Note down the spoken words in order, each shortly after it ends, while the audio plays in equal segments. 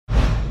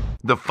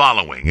The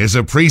following is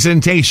a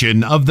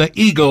presentation of the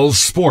Eagles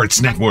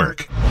Sports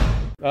Network.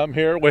 I'm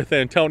here with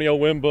Antonio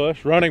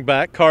Wimbush, running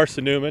back,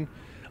 Carson-Newman.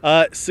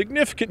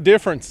 Significant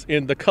difference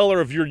in the color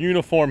of your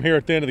uniform here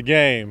at the end of the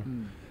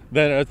game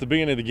than at the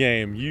beginning of the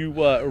game. You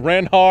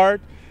ran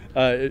hard,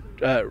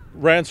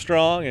 ran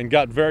strong, and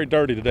got very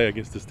dirty today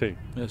against this team.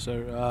 Yes,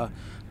 sir.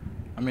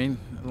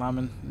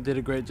 Lyman did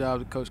a great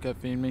job. The coach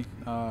kept feeding me,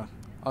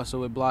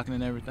 also with blocking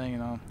and everything,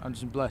 and I'm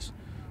just blessed.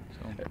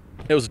 So.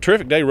 It was a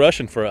terrific day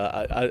rushing for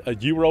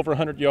you were over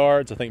 100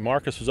 yards. I think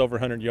Marcus was over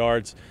 100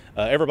 yards.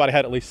 Everybody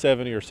had at least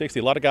 70 or 60.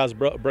 A lot of guys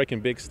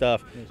breaking big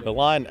stuff. Yes, the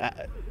line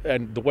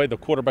and the way the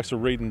quarterbacks are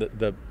reading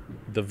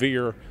the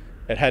veer,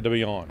 it had to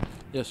be on.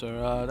 Yes,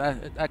 sir.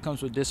 That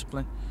comes with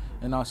discipline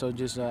and also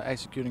just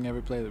executing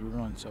every play that we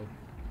run. So,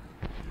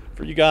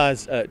 for you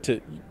guys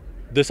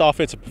this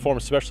offensive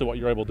performance, especially what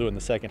you're able to do in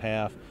the second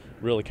half,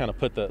 really kind of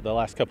put the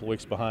last couple of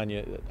weeks behind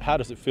you. How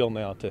does it feel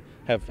now to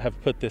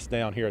have put this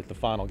down here at the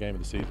final game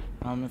of the season?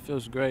 It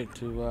feels great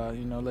to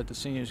let the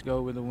seniors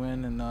go with a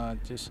win,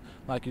 and just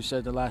like you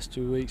said, the last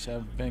 2 weeks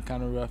have been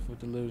kind of rough with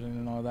the losing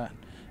and all that.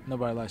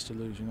 Nobody likes to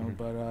lose,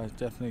 but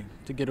definitely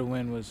to get a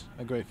win was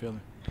a great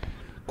feeling.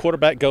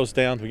 Quarterback goes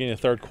down at the beginning of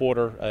the third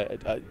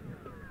quarter.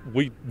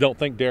 We don't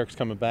think Derek's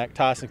coming back.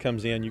 Tyson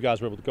comes in. You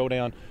guys were able to go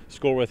down,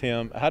 score with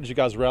him. How did you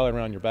guys rally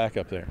around your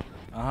backup there?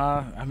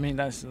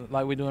 That's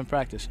like we do in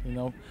practice. We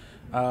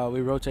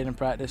rotate in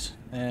practice,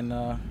 and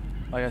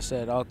like I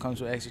said, it all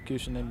comes with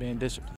execution and being disciplined.